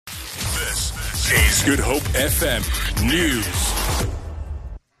Is Good Hope FM News.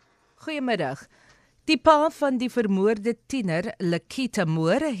 Goeiemiddag. Die pa van die vermoorde tiener, Lekita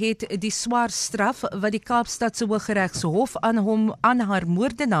Moore, het die swaar straf wat die Kaapstadse Hooggeregshof aan haar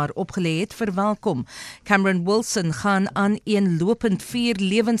moordenaar opgelê het, verwelkom. Cameron Wilson gaan aan eenlopend 4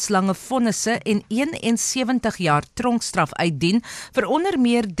 lewenslange vonnisse en 71 jaar tronkstraf uitdien vir onder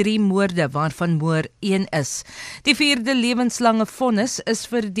meer 3 moorde waarvan Moore 1 is. Die 4de lewenslange vonnis is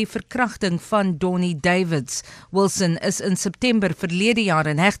vir die verkrachting van Donnie Davids. Wilson is in September verlede jaar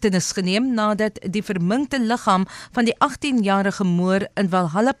in hegtenis geneem nadat die verminkte liggaam van die 18-jarige Moore in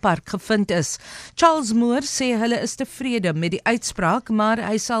Valhalla Park gevind is. Charles Moore sê hulle is tevrede met die uitspraak, maar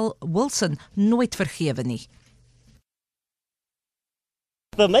hy sal Wilson nooit vergewe nie.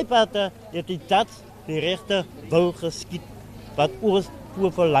 Vir my part het die judge die regte wil geskied wat ons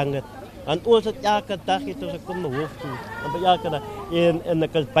voor verlang het. En ons het elke dag het ons kom na hof toe. En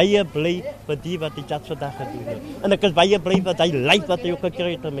ek is baie bly vir die wat die judge vandag gedoen het. En ek is baie bly vir die lyf wat hy ook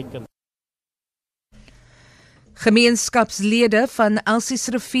gekry het aan my kind. Gemeenskapslede van Elsies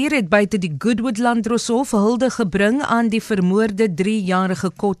Rivier het buite die Goodwood Landdroshof hulde gebring aan die vermoorde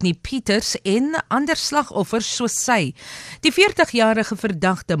 3-jarige Courtney Peters en ander slagoffers soos sy. Die 40-jarige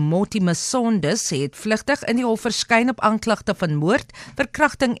verdagte Mortimer Saunders het vlugtig in die hof verskyn op aanklagte van moord,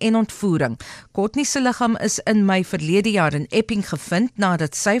 verkrachting en ontvoering. Courtney se liggaam is in Mei verlede jaar in Epping gevind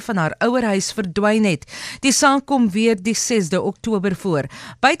nadat sy van haar ouerhuis verdwyn het. Die saak kom weer die 6de Oktober voor.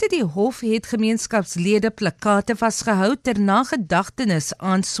 Buite die hof het gemeenskapslede plakate vasgehou ter nagedagtenis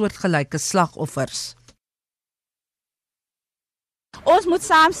aan soortgelyke slagoffers. Ons moet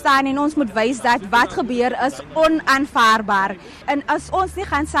saam staan en ons moet wys dat wat gebeur is onaanvaarbaar. En as ons nie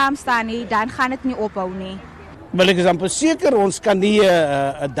gaan saam staan nie, dan gaan dit nie ophou nie. Maar ek is amper seker ons kan nie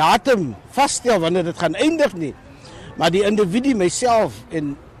 'n datum vasstel wanneer dit gaan eindig nie. Maar die individu, myself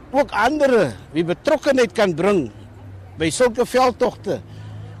en ook ander wie betrokkenheid kan bring by sulke veldtogte,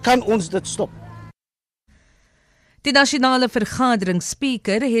 kan ons dit stop. Die nasionale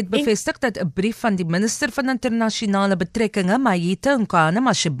vergadering-speaker het bevestig dat 'n brief van die minister van internasionale betrekkinge,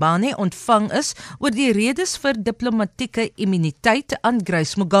 Mashibane, ontvang is oor die redes vir diplomatieke immuniteit aan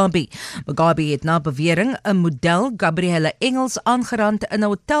Grace Mugabe. Mugabe het na bewering 'n model Gabrielle Engels aangerand in 'n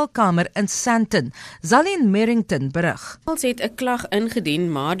hotelkamer in Sandton. Zalien Merrington berig. Engels het 'n klag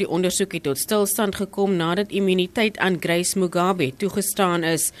ingedien, maar die ondersoek het tot stilstand gekom nadat immuniteit aan Grace Mugabe toegestaan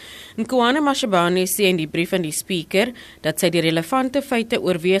is. Mashibane sê in die brief van die speaker dat sy die relevante feite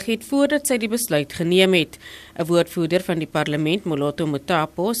oorweeg het voordat sy die besluit geneem het. 'n Woordvoerder van die parlement, Moloto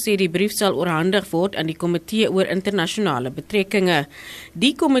Mutapo, sê die brief sal oorhandig word aan die komitee oor internasionale betrekkinge.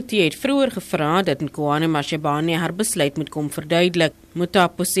 Die komitee het vroeër gevra dat Mashibane haar besluit moet kom verduidelik.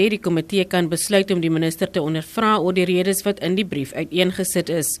 Mutapo sê die komitee kan besluit om die minister te ondervra oor die redes wat in die brief uiteengesit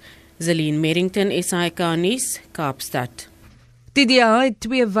is. Zalien Merrington, SAK nuus, Kaapstad. Die DA het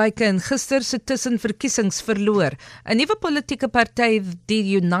 2 wyke in gister se tussenverkiesings verloor. 'n Nuwe politieke party,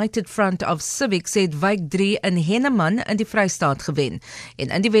 die United Front of Civics, het wyk 3 in Henneman in die Vrystaat gewen. En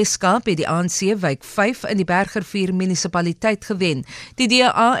in die Weskaap het die ANC wyk 5 in die Bergrivier munisipaliteit gewen. Die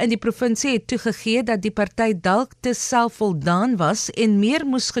DA in die provinsie het toegegee dat die party dalk te selfvoldaan was en meer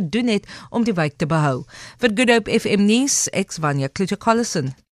moes gedoen het om die wyk te behou. Vir Good Hope FM nuus, ek Vanya Kluter-Collison.